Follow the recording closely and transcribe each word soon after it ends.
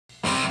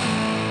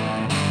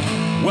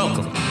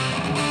Welcome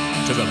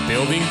to the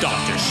Building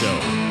Doctor Show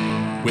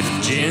with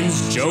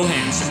Jens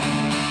Johansson.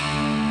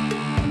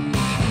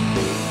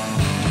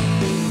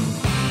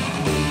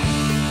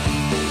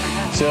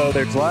 So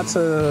there's lots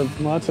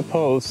of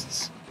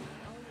posts.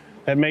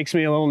 That makes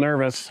me a little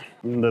nervous.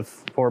 The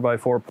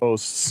 4x4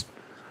 posts.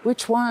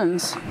 Which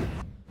ones?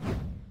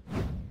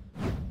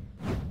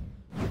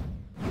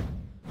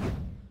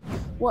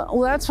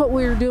 Well, that's what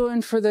we were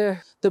doing for the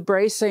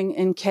bracing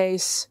in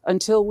case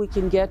until we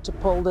can get to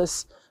pull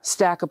this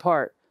stack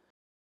apart.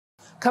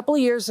 A couple of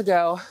years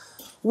ago,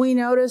 we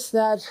noticed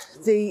that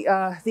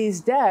these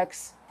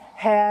decks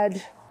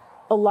had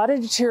a lot of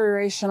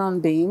deterioration on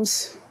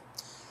beams.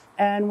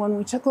 And when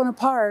we took one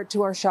apart,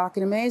 to our shock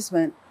and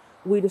amazement,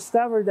 we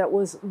discovered that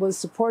was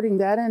supporting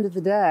that end of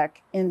the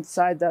deck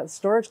inside the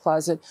storage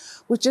closet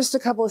with just a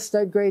couple of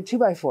stud grade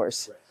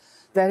 2x4s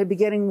that had been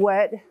getting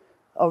wet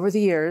over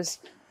the years.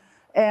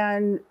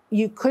 And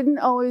you couldn't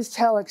always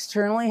tell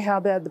externally how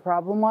bad the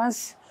problem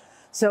was.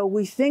 So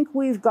we think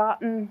we've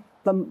gotten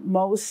the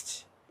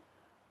most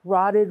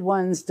rotted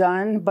ones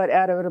done, but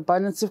out of an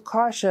abundance of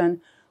caution,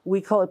 we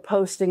call it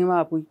posting them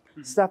up. We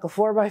stuck a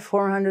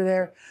 4x4 under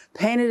there,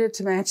 painted it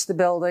to match the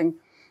building,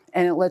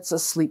 and it lets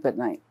us sleep at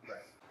night.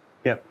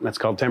 Yep, that's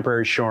called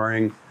temporary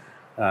shoring.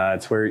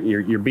 It's where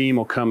your beam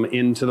will come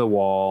into the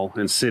wall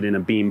and sit in a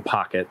beam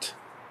pocket.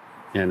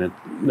 And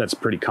that's a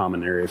pretty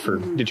common area for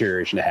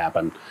deterioration to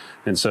happen.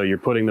 And so you're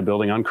putting the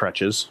building on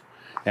crutches,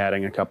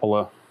 adding a couple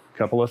of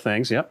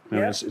things. Yep,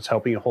 and it's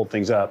helping you hold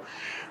things up.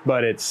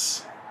 But it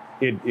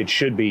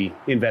should be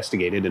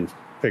investigated and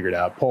figured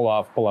out. Pull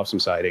off some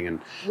siding and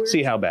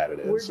see how bad it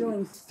is. We're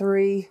doing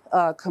 3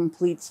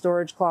 complete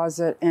storage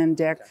closet and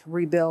deck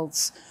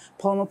rebuilds.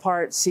 Pull them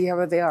apart, see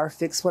how they are,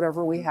 fix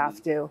whatever we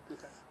have to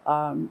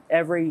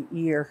every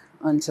year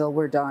until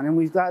we're done. And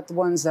we've got the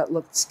ones that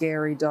looked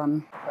scary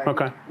done.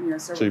 Okay.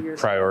 So you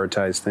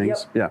prioritize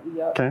things. Yep. Yeah.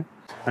 Yep. Okay.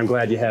 I'm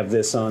glad you have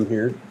this on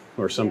here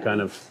or some kind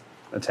of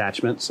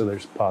attachment. So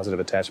there's positive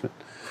attachment.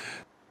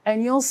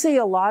 And you'll see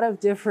a lot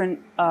of different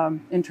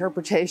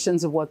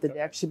interpretations of what the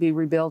deck should be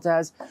rebuilt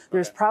as.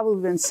 There's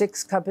probably been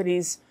 6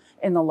 companies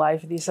in the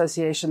life of the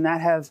association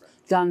that have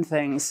done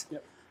things.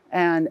 Yep.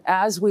 And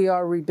as we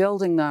are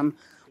rebuilding them,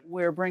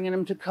 we're bringing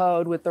them to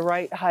code with the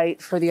right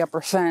height for the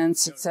upper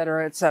fence, et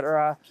cetera, et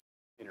cetera.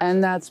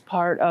 And that's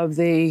part of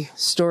the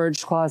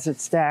storage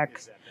closet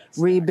stack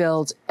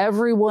rebuild.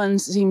 Everyone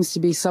seems to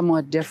be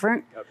somewhat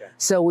different. Okay.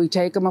 So we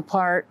take them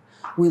apart.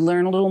 We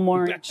learn a little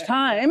more each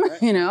time,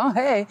 you know,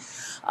 hey.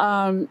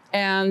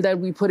 And then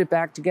we put it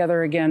back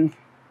together again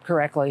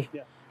correctly.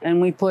 Yeah.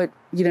 And we put,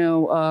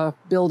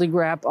 building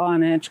wrap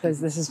on it because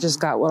this has just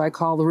got what I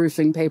call the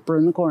roofing paper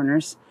in the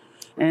corners.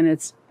 And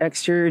it's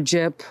exterior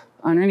gyp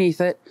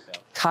underneath it.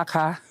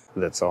 Caca.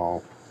 That's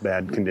all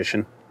bad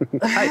condition.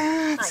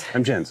 Hi,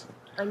 I'm Jens.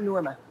 I'm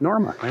Norma.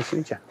 Norma, nice to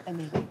meet you.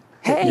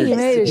 Hey, you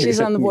made it. She's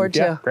on the board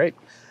too. Yeah, great.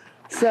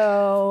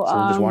 So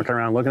we're just walking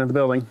around looking at the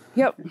building.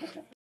 Yep.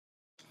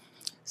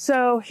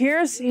 So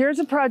here's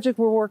a project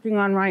we're working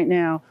on right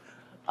now.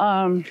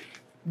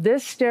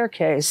 This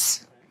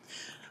staircase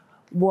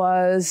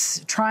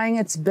was trying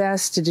its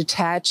best to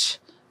detach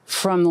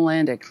from the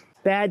landing.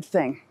 Bad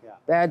thing.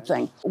 Bad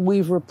thing.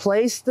 We've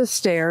replaced the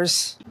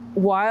stairs.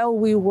 While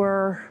we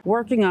were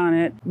working on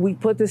it, we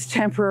put this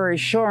temporary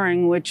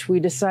shoring, which we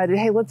decided,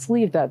 hey, let's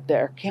leave that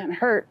there. Can't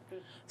hurt.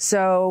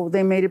 So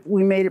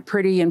we made it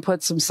pretty and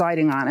put some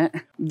siding on it.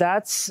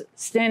 That's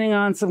standing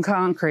on some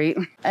concrete.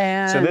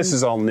 And so this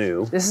is all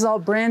new. This is all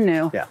brand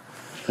new. Yeah.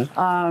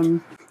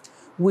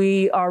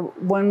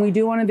 When we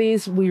do one of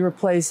these, we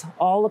replace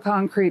all the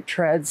concrete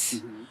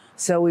treads.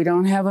 So we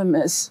don't have a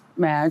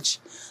mismatch.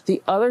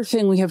 The other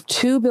thing, we have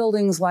 2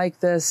 buildings like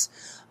this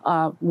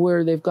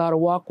where they've got a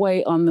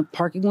walkway on the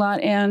parking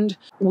lot end.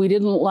 We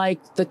didn't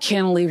like the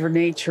cantilever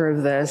nature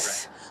of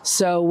this,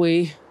 so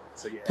we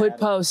put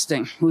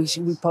posting. We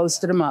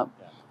posted them up.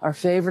 Our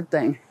favorite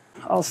thing.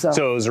 Also.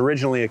 So it was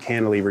originally a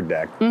cantilever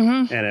deck,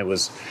 and it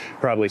was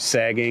probably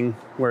sagging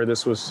where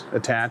this was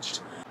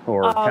attached.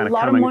 Or kind of a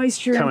lot of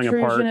moisture intrusion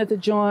apart at the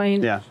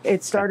joint. Yeah.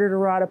 It started to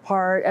rot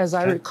apart. As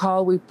I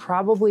recall, we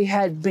probably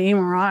had beam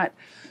rot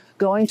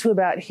going to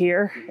about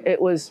here.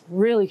 It was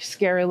really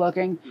scary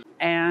looking.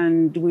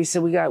 And we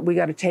said, we got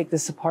to take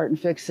this apart and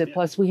fix it.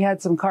 Plus, we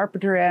had some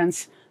carpenter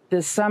ants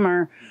this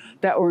summer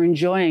that were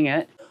enjoying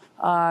it.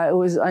 It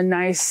was a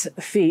nice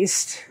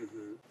feast.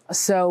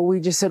 So we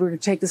just said, we're going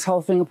to take this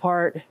whole thing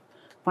apart,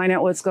 find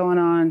out what's going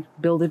on,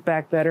 build it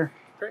back better.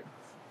 Great.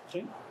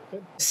 Okay.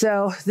 Good.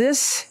 So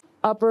this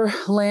upper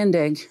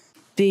landing,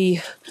 the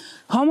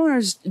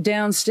homeowners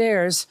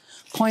downstairs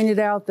pointed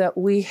out that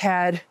we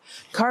had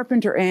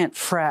carpenter ant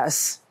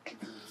frass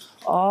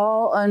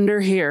all under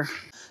here.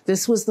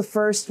 This was the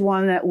first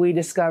one that we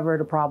discovered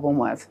a problem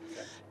with.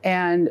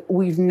 And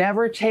we've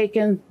never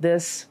taken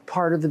this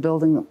part of the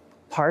building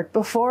apart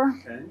before.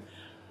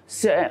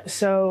 Okay.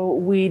 So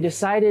we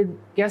decided,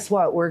 guess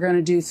what? We're going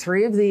to do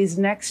 3 of these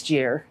next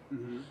year,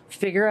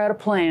 figure out a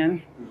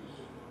plan,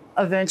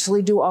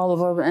 eventually do all of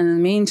them. And in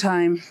the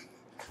meantime,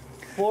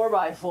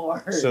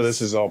 4x4s. So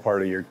this is all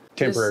part of your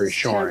temporary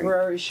shoring.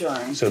 Temporary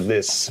shoring. So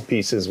this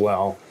piece as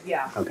well.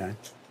 Yeah. Okay.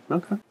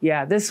 Okay.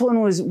 Yeah, this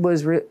one was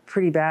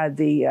pretty bad.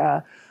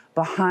 The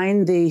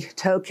behind the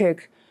toe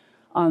kick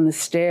on the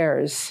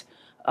stairs,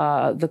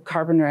 the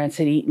carpenter ants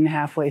had eaten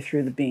halfway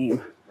through the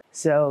beam.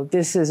 So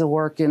this is a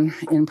work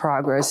in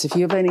progress. If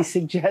you have any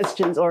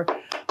suggestions or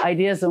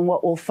ideas on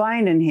what we'll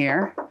find in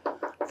here,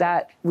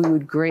 that we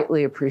would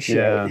greatly appreciate.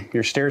 Yeah,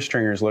 your stair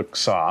stringers look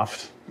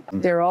soft.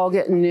 They're all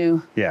getting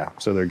new. Yeah,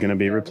 so they're going to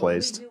be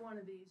replaced.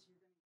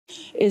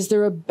 Is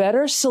there a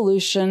better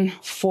solution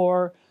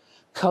for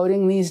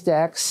coating these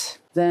decks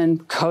than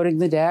coating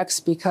the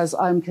decks? Because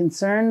I'm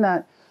concerned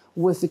that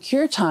with the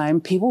cure time,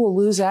 people will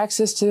lose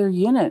access to their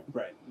unit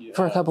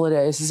for a couple of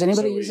days. Is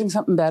anybody using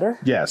something better?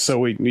 Yeah,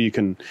 so you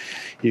can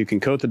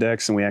coat the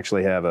decks, and we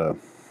actually have a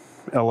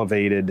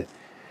elevated,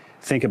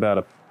 think about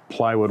a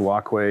plywood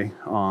walkway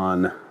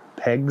on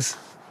pegs.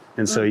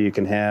 And so you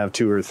can have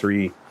 2 or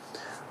 3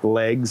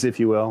 legs, if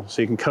you will.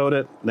 So you can coat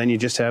it, then you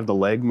just have the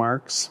leg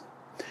marks,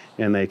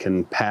 and they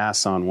can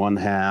pass on one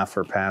half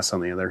or pass on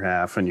the other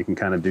half, and you can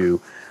kind of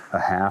do a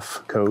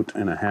half coat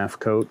and a half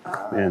coat,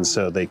 and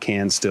so they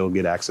can still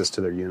get access to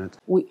their unit.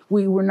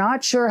 We were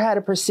not sure how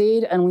to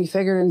proceed, and we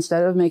figured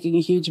instead of making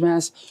a huge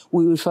mess,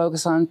 we would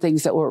focus on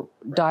things that were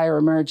dire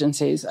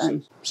emergencies.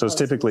 And so it's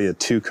typically a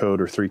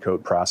 2-coat or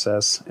 3-coat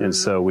process, and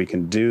so we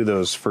can do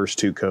those first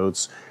 2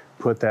 coats,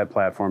 put that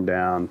platform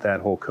down,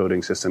 that whole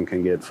coating system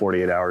can get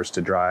 48 hours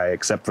to dry,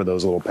 except for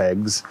those little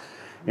pegs,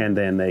 and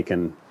then they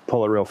can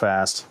pull it real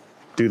fast,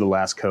 do the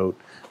last coat,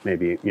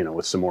 maybe,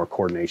 with some more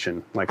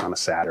coordination, like on a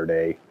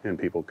Saturday, and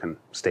people can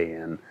stay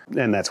in,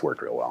 and that's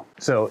worked real well.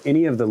 So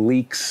any of the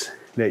leaks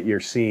that you're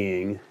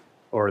seeing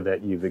or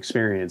that you've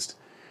experienced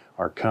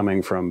are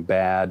coming from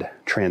bad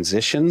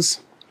transitions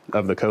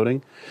of the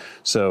coating.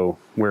 So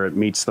where it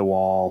meets the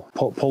wall,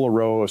 pull a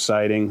row of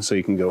siding so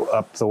you can go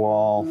up the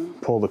wall,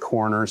 pull the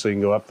corner so you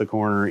can go up the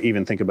corner,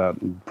 even think about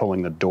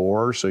pulling the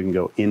door so you can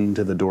go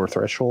into the door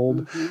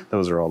threshold.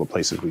 Those are all the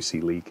places we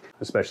see leak,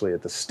 especially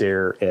at the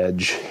stair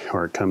edge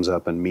where it comes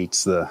up and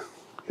meets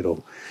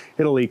it'll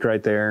leak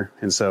right there.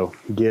 And so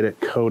get it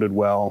coated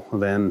well,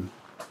 then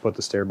put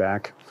the stair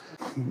back.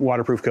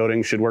 Waterproof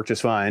coating should work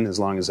just fine as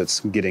long as it's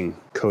getting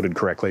coated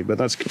correctly, but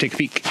let's take a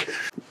peek.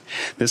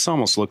 This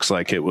almost looks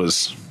like it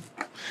was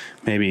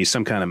maybe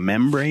some kind of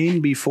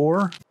membrane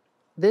before.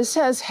 this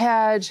has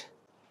had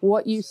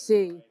what you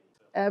see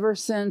ever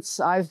since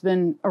I've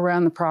been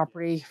around the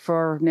property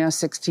for now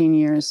 16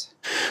 years.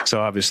 So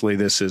obviously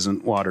this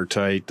isn't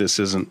watertight. This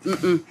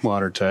isn't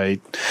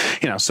watertight.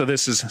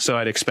 So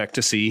I'd expect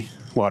to see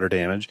water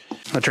damage.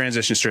 A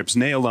transition strip's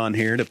nailed on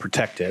here to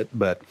protect it,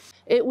 but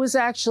it was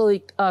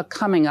actually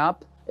coming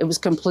up. It was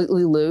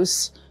completely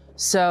loose.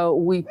 So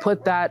we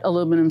put that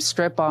aluminum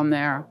strip on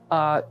there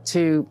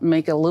to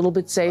make it a little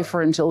bit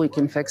safer until we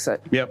can fix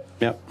it. Yep.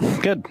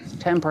 Good.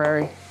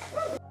 Temporary.